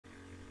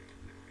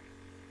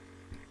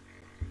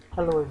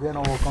Hello again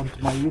and welcome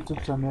to my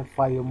YouTube channel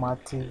Fayoma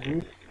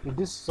TV. If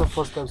this is your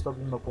first time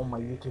stumbling upon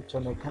my YouTube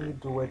channel, kindly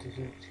do it to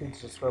hit the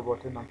subscribe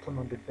button and turn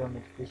on the bell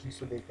notification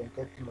so that you can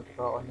get notified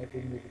on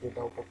every new video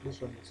that will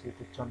publish on this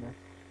YouTube channel.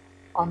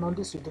 And on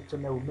this YouTube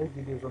channel, we make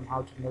videos on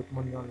how to make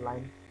money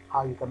online,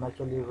 how you can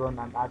actually run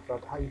an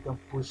advert, how you can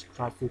push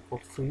traffic for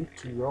free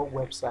to your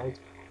website,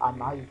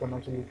 and how you can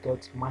actually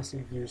get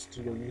massive views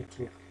to your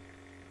YouTube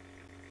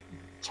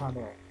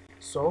channel.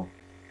 So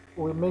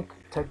we make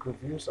tech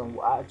reviews and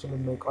we actually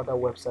make other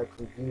website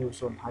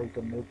reviews on how you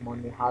can make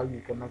money, how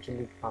you can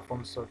actually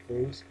perform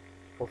surveys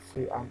for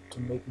free and to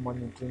make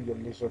money during your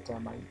leisure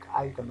time, and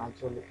how you can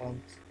actually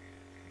earn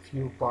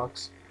few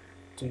bucks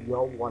to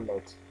your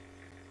wallet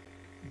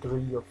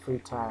during your free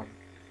time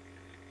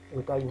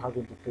without you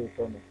having to pay a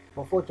penny.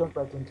 Before jump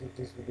right into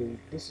this video, if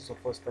this is your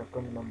first time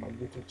coming on my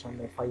YouTube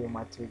channel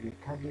Fayoma TV,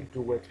 kindly do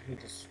where to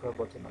hit the subscribe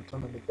button and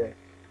turn on the bell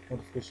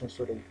notification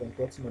so that you can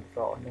get notified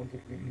on every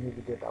new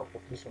video that I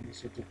publish on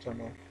this YouTube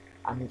channel.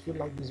 And if you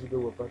like this video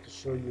we're about to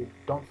show you,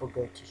 don't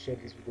forget to share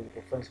this video with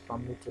your friends and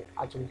family to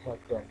actually help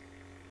them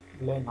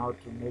learn how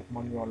to make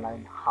money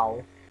online,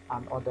 how,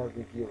 and other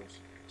reviews.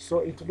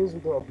 So in today's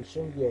video I'll be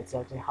showing you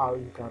exactly how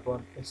you can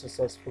run a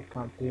successful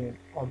campaign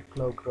on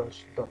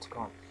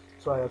plugrush.com.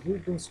 So have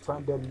you been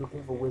stranded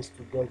looking for ways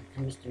to get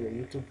views to your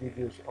YouTube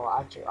videos, or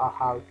actually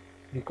how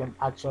you can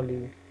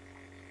actually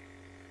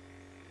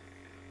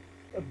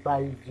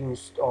buy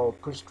views or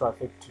push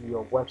traffic to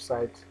your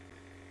website?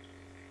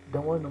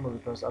 Don't worry no more,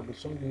 because I'll be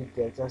showing you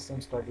the exact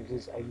same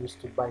strategies I use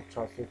to buy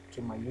traffic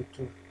to my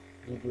YouTube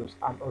videos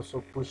and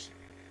also push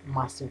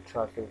massive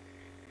traffic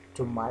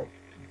to my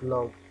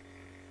blog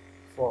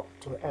for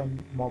to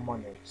earn more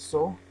money.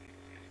 So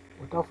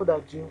without further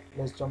ado,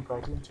 let's jump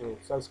right into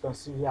it. So as you can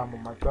see here, I'm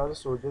on my browser,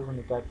 so we're just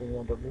going to type in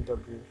here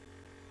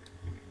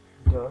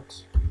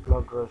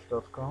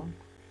www.blogrush.com.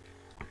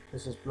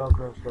 This is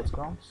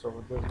blogrush.com, so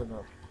we're just going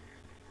to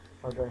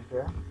log in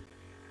here.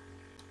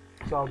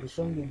 So I'll be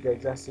showing you the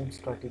exact same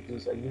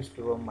strategies I used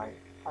to run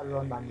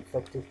an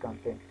effective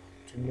campaign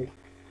to make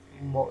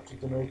more to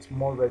generate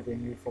more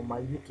revenue for my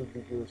YouTube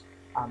videos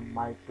and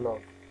my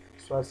blog.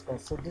 So as you can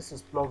see, this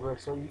is Plugrush.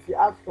 So if you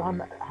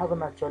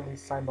haven't actually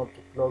signed up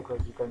to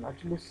Plugrush, you can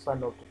actually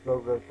sign up to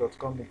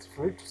plugrush.com. It's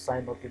free to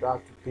sign up. You don't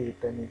have to pay a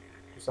penny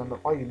to sign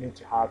up. All you need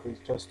to have is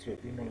just your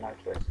email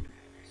address.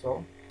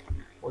 So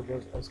as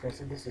you can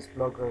see, this is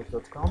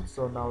plugrush.com.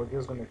 So now we're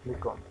just going to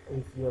click on,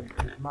 if you're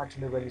not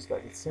actually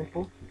registered, it's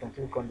simple. You can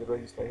click on the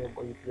register here,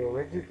 but if you're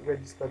already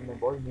registered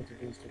member, all you need to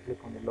do is to click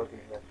on the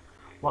login here.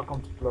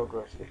 Welcome to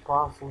Plugrush, a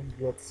powerful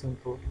yet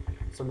simple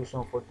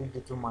solution for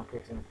digital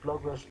marketing.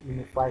 Plugrush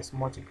unifies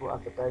multiple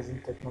advertising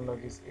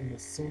technologies in a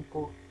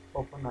simple,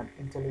 open, and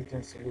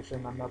intelligent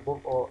solution, and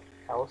above all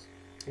else,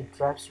 it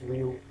drives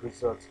real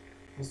results.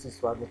 This is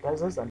for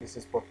advertisers and this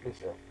is for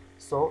publishers.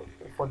 So,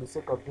 for the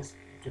sake of this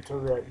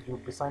tutorial, you'll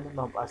be signing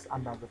up as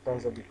an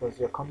advertiser because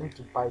you're coming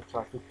to buy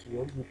traffic to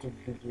your YouTube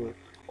video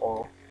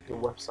or your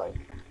website.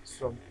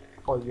 So,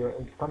 or you're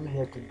coming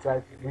here to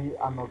drive real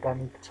and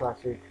organic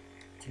traffic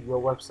to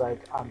your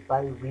website and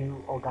buy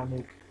real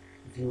organic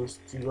views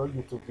to your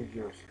YouTube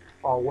videos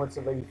or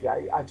whatever. If you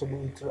are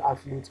actually into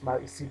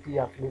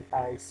CPA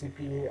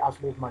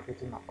affiliate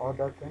marketing and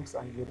other things,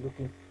 and you're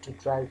looking to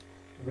drive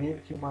real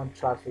human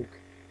traffic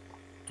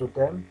to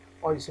them,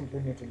 all you simply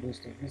need to do is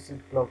to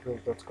visit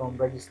blogrush.com,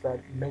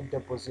 register, make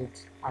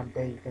deposits, and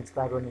then you can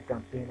start running a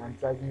campaign and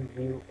driving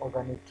real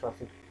organic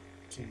traffic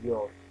to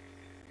your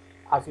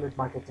affiliate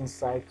marketing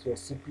site, your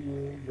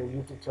CPA, your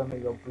YouTube channel,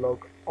 your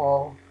blog,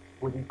 all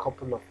within a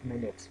couple of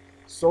minutes.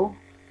 So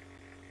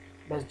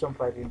let's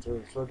jump right into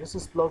it. So this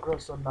is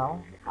Plugrush. So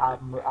now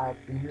I've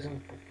been using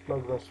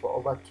Plugrush for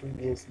over 2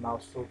 years now.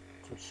 So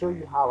to show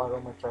you how I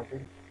run my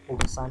traffic, we'll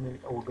be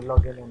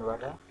logging in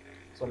rather.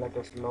 So let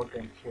us log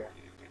in here.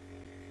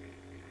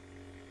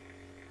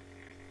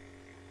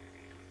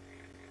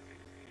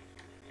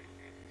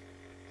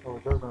 So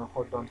we're just gonna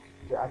hold on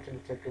to actually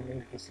checking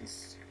if this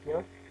is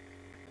here.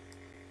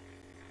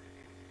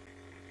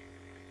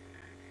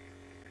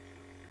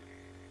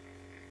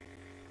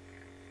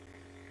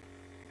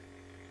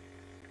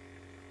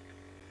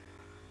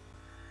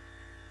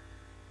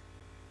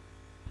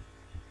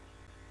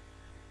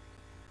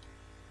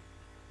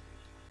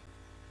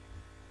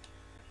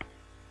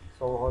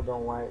 So hold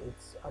on while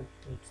it's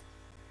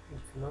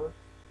load.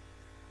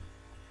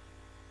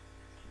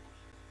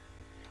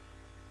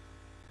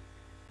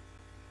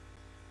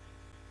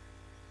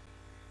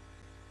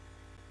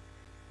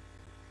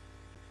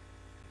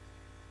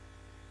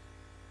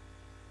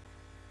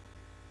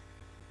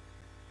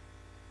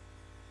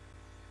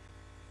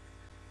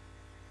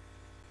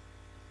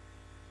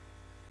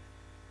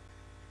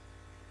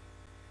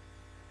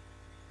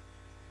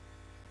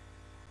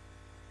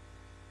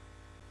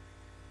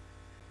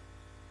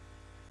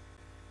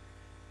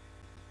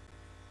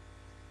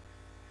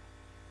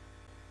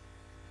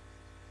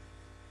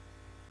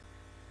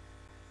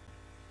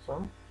 So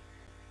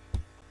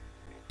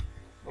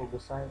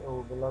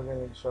we'll be logging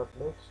in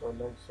shortly. So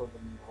let's show the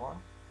new one.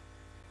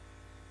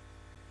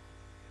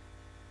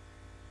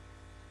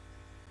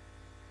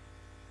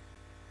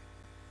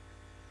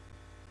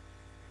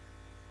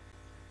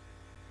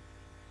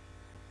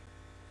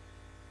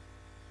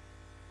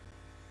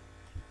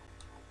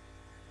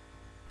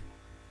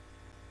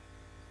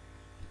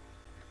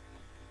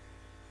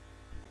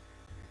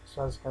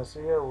 So as you can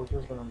see here, we're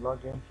just going to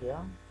log in here.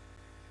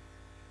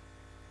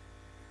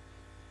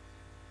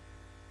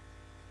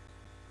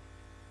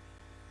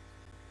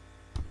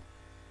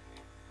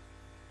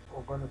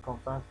 We're going to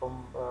confirm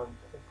from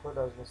the code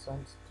has been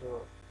sent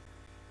to.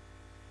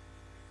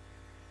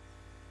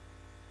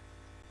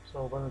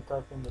 So we're going to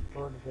type in the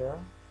code here.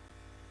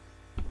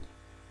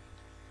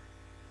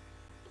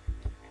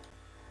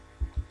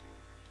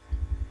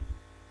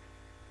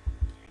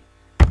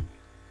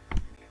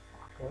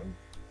 Okay.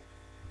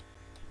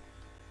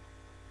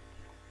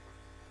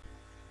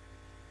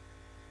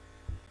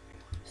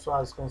 So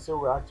as you can see,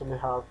 we actually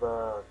have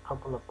a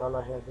couple of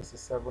dollars here. This is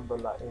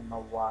 $7 in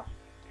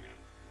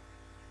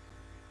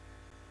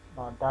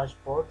our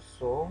dashboard.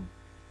 So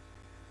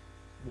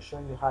we're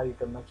showing you how you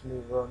can actually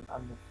run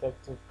an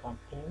effective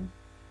campaign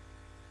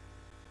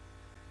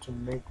to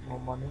make more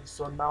money.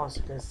 So now as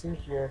you can see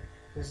here,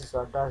 this is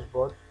our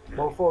dashboard.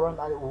 But before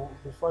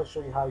I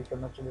show you how you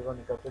can actually run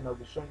a campaign, I'll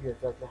be showing you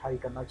exactly how you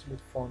can actually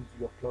fund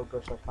your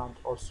Plugrush account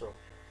also.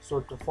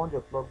 So to fund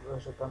your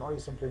Plugrush account, all you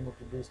simply need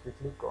to do is to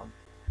click on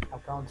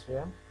account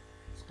here.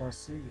 As you can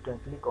see, you can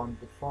click on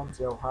the funds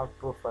here. You'll have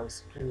profile,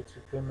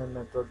 security, payment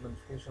method,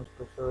 notifications,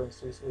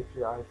 preferences,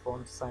 API,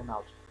 funds, sign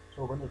out.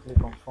 So we're going to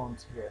click on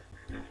funds here.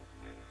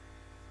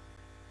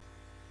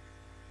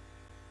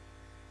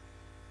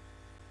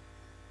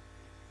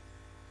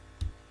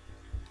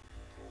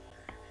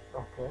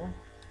 Okay.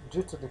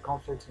 Due to the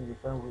conflict in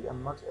Ukraine, we are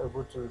not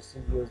able to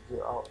receive USD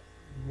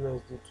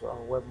to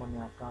our web money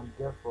account.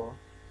 Therefore,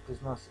 it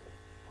is not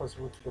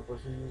possible to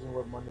deposit using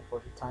web money for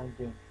the time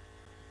being.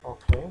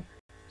 Okay.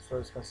 So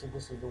as you can see,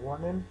 this is the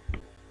warning.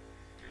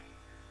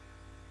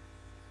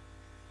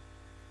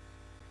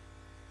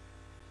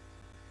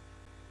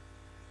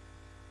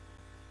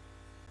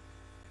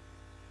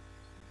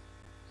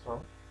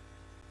 So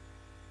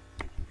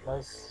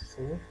let's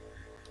see.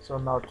 So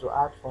now to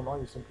add fund, all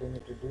you simply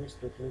need to do is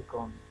to click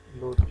on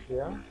load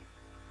here.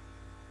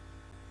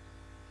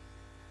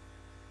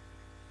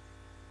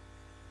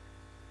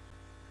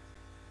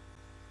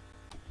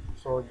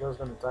 So just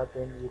going to type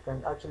in, you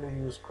can actually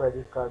use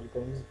credit card, you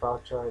can use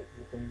voucher,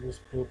 you can use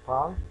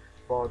PayPal,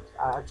 but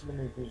I actually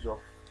make use of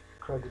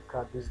credit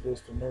card these days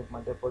to make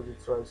my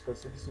deposit. So as you can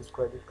see, this is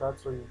credit card.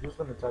 So you're just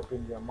going to type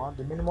in the amount.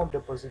 The minimum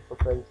deposit for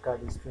credit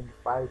card is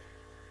 25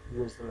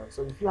 US dollars.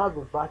 So if you have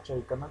a voucher,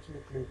 you can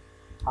actually click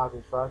have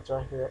a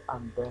voucher here,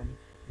 and then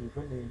you're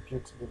going to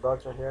impute the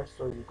voucher here.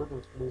 So you're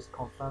going to please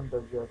confirm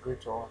that you agree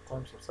to our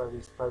terms of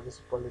service,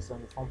 privacy policy,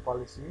 and refund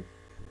policy.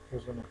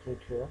 Just going to click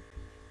here.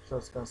 So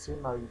as you can see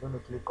now, you're going to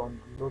click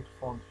on load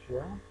fund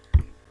here.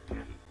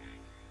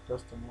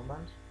 Just a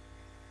moment.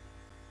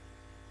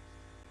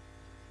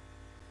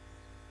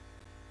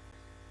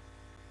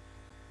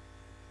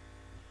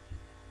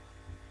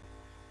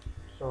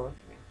 So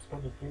it's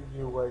going to give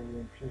you where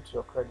you input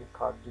your credit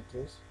card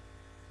details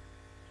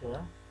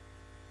here.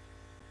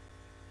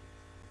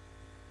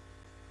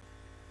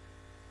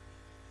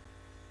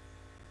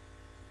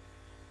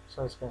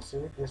 So as you can see,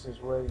 this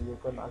is where you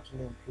can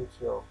actually input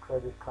your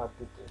credit card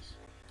details.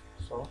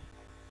 So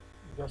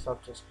you just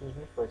have to excuse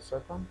me for a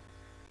second.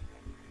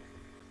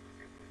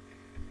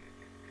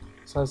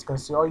 So as you can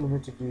see, all you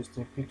need to do is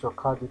to input your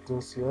card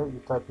details here.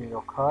 You type in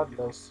your card.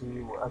 Let's see,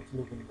 we're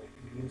actually going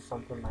to use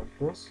something like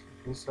this,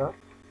 Visa.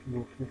 You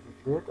input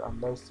the date,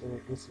 and let's say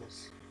this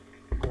is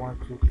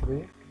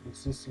 123, the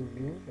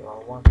CCV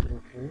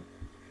 133.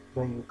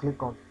 Then you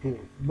click on pay.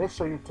 Make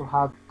sure you to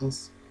have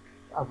this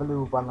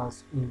available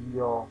balance in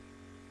your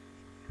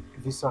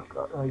Visa,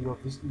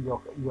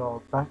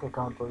 your bank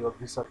account or your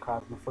Visa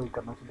card before you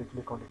can actually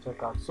click on the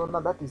checkout. So now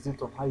that is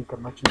it on how you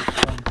can actually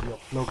fund your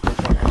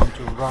Plugrush account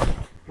to run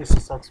a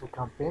successful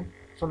campaign.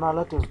 So now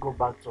let us go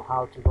back to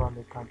how to run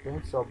a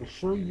campaign. So I'll be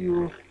showing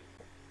you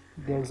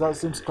the exact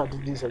same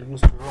strategies I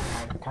used to run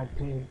my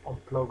campaign on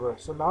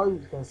Plugrush. So now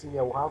you can see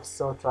here we have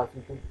sell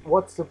traffic.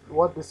 What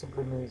this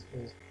simply means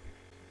is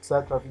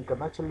sell traffic. You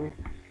can actually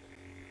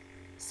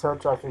sell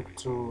traffic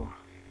to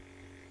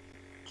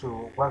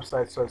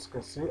websites. So as you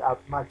can see, I've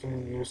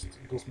actually used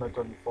this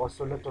method before.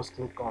 So let us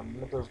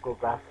go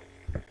back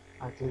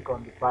and click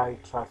on the buy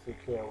traffic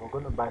here. We're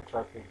going to buy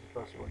traffic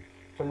because we're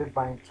actually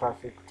buying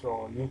traffic to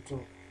our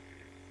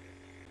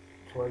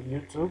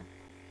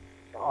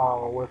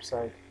our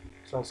website.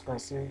 So as you can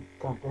see,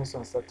 campaigns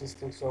and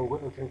statistics. So we're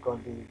going to click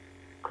on the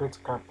create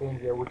campaign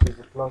here, which is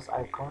the plus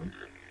icon.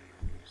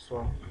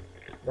 So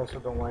let's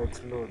hold on while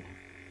it's load.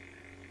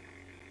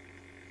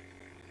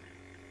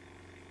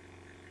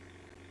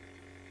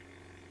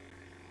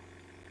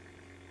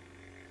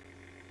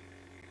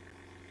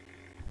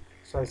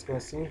 So as you can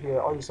see here,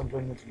 all you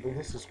simply need to do,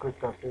 this is create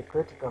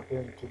a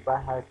campaign to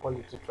buy high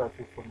quality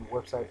traffic from the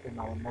website in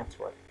our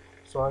network.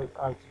 So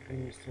I do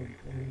is to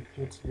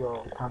input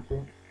your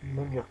campaign,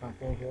 name your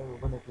campaign here. We're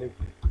going to click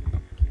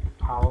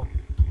how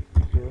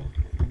to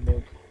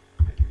make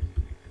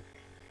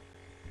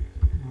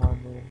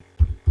money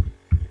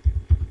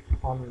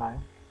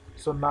online.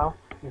 So now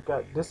you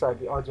got, these are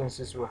the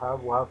audiences we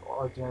have. We have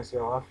audience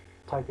here, we have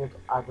target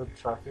adult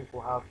traffic, we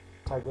have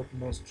target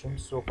mainstream.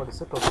 So for the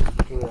sake of this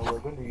tutorial, we're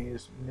going to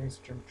use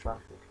mainstream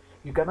traffic.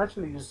 You can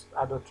actually use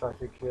other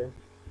traffic here.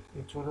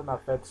 It wouldn't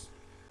affect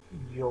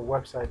your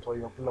website or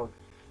your blog.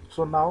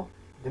 So now,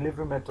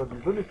 delivery method,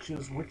 you're going to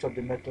choose which of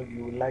the method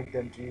you would like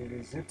them to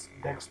use. Is it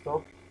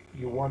desktop?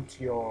 You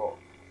want your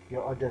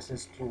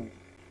audiences to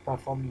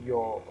perform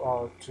your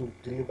to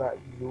deliver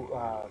you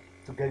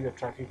to get your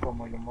traffic from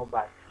on your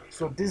mobile.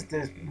 So these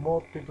days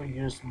more people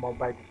use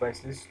mobile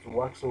devices to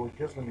work, so we're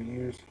just going to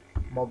use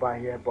mobile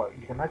here, but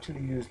you can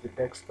actually use the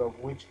desktop,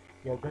 which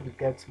you're going to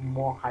get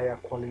more higher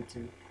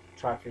quality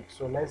traffic.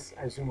 So let's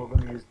assume we're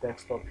going to use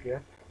desktop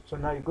here. So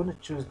now you're going to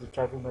choose the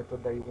traffic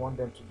method that you want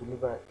them to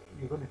deliver.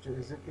 You're going to choose,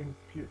 is it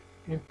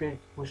in-page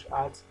push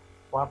ads,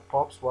 or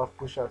pops, or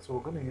push ads. So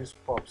we're going to use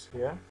pops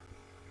here.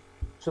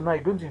 So now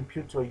you're going to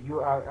impute your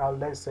URL.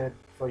 Let's say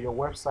for your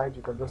website,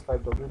 you can just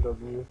type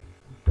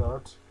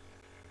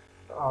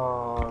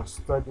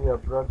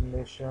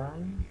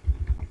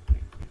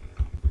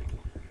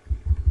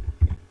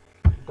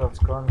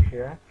www.studyabroadnation.com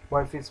here. But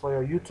if it's for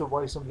your YouTube,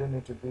 what you simply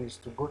need to do is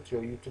to go to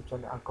your YouTube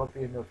channel and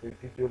copy any of your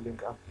video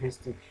link and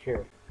paste it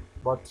here.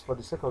 But for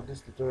the sake of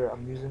this tutorial,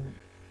 I'm using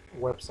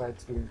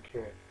website link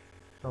here.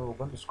 Now we're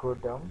going to scroll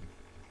down.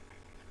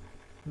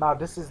 Now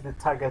this is the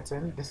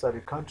targeting. These are the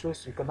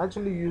countries. You can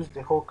actually use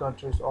the whole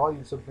countries. All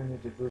you simply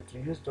need to do to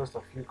use just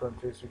a few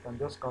countries, you can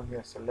just come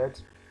here,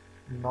 select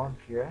none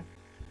here,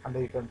 and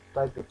then you can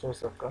type your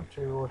choice of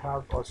country. We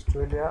have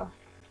Australia.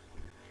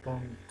 You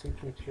can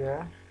take it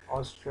here.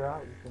 Austria.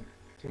 You can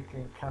take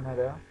in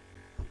Canada.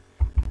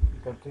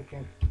 You can take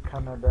in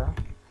Canada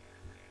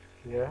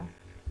here.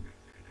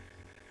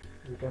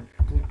 You can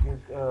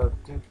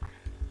take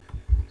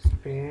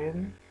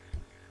Spain.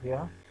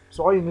 Yeah.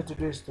 So all you need to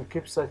do is to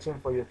keep searching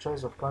for your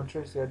choice of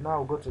countries here.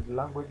 Now we'll go to the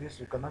languages.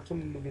 You can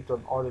actually leave it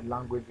on all the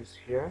languages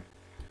here.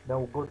 Then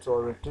we'll go to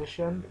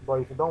orientation.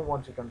 But if you don't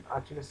want, you can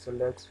actually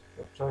select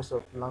the choice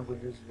of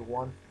languages you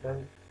want.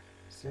 Then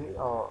see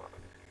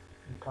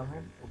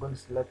incoming. We're going to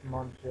select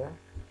none here.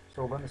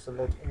 So we're going to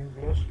select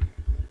English.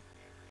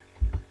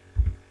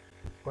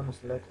 We're going to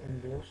select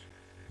English.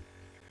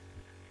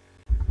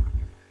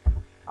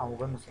 And we're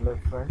going to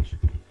select French.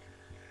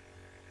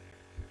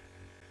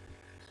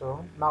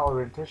 So now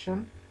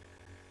orientation.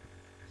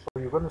 So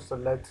you're going to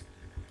select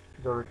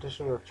the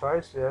orientation your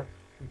choice here.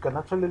 You can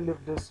actually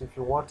leave this if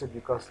you want it,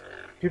 because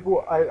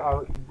people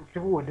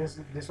people within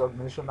this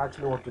organization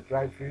actually want to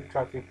drive free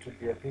traffic to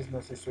their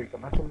businesses. So you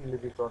can actually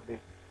leave it on the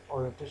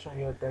orientation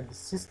here. Then the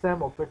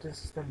system, operating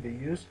system they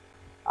use,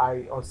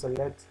 I'll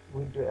select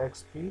Windows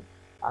XP,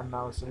 and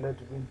now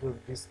select Windows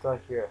Vista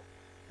here,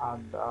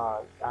 and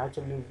I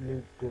actually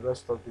leave the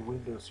rest of the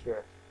windows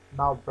here.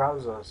 Now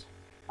browsers,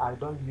 I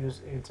don't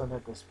use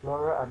Internet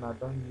Explorer, and I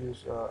don't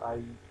use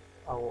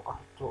I'll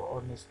have to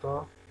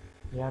uninstall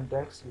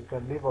Yandex. You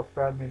can leave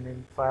Opera,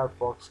 meaning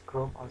Firefox,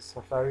 Chrome, and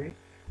Safari.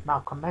 Now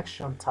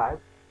connection type,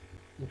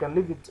 you can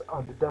leave it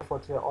on the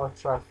default here, all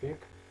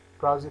traffic.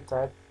 Browser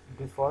type,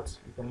 default,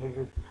 you can leave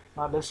it.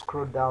 Now let's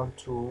scroll down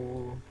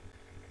to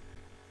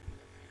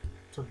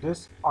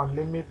this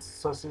unlimited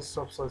sources,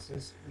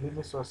 subsources,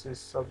 limit sources,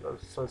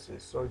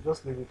 subsources. So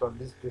just leave it on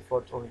this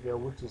default on here,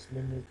 which is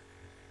limit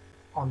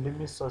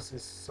unlimited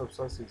sources,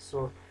 subsources.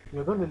 So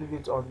you're going to leave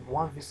it on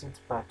 1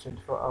 visit per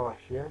 24 hours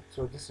here.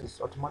 So this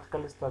is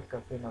automatically start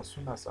campaign as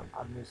soon as an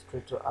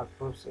administrator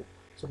approves it.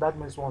 So that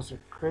means once you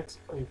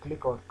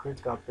click on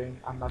create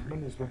campaign, and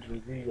admin is going to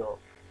review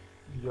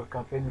your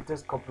campaign. It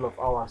takes a couple of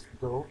hours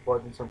though,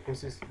 but in some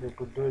cases they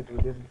could do it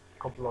within a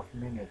couple of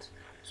minutes.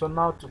 So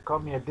now to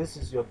come here, this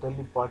is your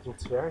daily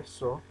budget here.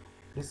 So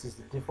this is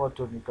the default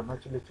one. You can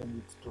actually change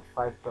it to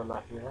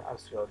 $5 here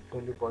as your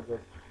daily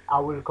budget. I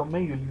will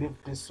recommend you leave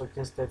this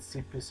suggested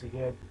CPC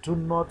here. Do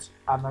not,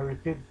 and I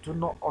repeat, do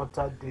not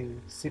alter the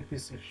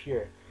CPC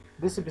here.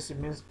 This CPC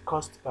means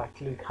cost per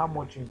click, how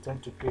much you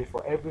intend to pay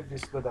for every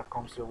visitor that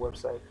comes to your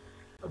website.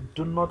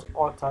 Do not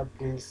alter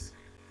this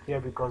here,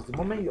 because the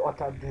moment you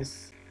alter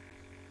this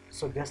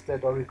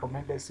suggested or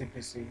recommended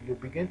CPC, you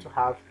begin to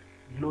have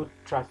low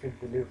traffic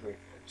delivery.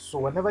 So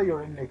whenever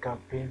you're in a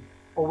campaign,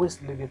 always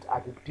leave it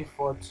at the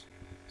default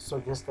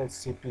suggested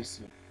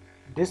CPC.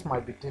 This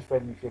might be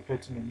different if you're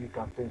creating a new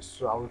campaign,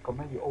 so I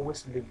recommend you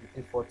always leave the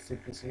default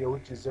CPC here,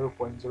 which is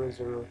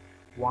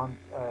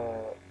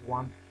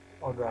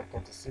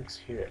 0.00136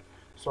 here.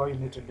 So all you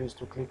need to do is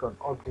to click on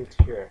update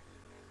here.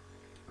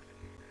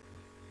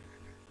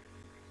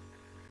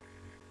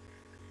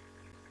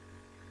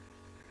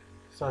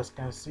 So as you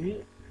can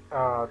see,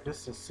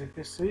 this is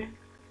CPC.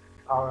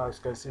 As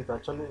you can see,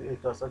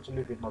 it has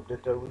actually been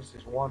updated, which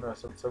is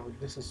 177.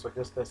 This is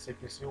suggested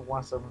CPC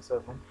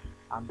 177,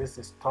 and this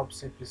is top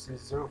CPC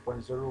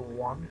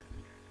 0.01.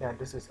 Yeah,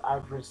 this is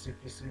average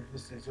CPC.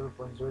 This is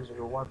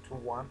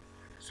 0.00121.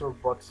 So,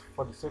 but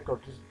for the sake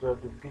of this, they're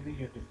giving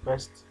you the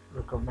best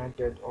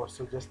recommended or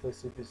suggested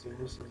CPC,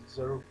 which is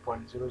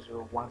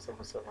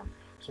 0.00177.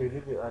 So you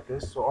leave it at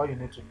this. So all you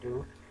need to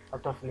do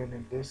after filling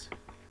in this,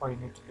 all you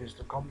need to do is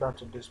to come down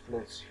to this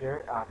place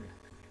here, and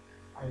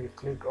you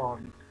click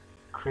on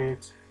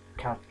create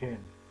campaign.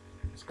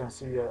 As you can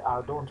see here,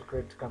 I don't want to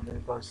create a campaign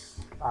because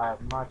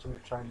I'm actually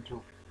trying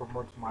to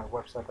promote my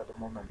website at the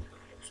moment.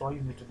 So all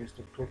you need to do is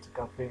to create a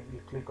campaign.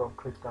 You click on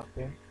create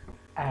campaign,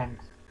 and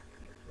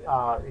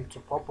it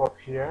will pop up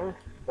here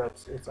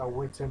that it's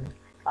awaiting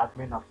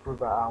admin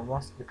approval, and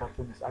once the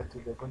campaign is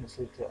active, they're going to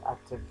say it's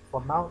active.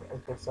 For now, I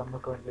guess I'm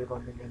not currently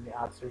running any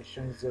ads, so it's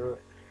showing zero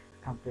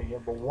campaign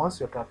here. But once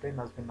your campaign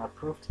has been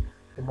approved,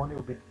 the money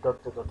will be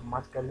deducted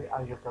automatically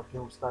and your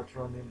campaign will start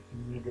running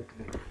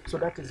immediately. So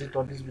that is it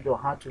on this video,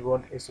 how to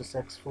run a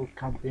successful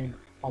campaign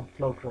on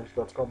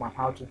plugrush.com and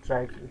how to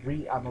drive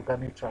real and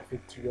organic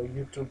traffic to your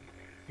YouTube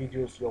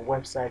videos, your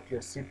website,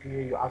 your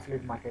CPA, your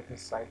affiliate marketing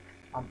site,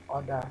 and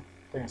other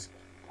things.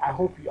 I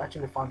hope you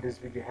actually found this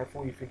video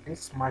helpful. If you did,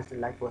 smash the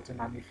like button,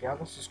 and if you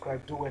haven't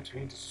subscribed, do wait to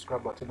hit the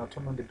subscribe button or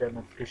turn on the bell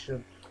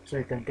notification so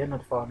you can get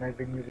notified on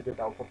every new video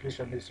that will publish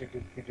on this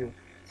YouTube video.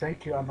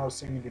 Thank you, and I'll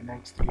see you in the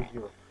next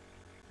video.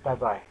 Bye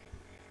bye.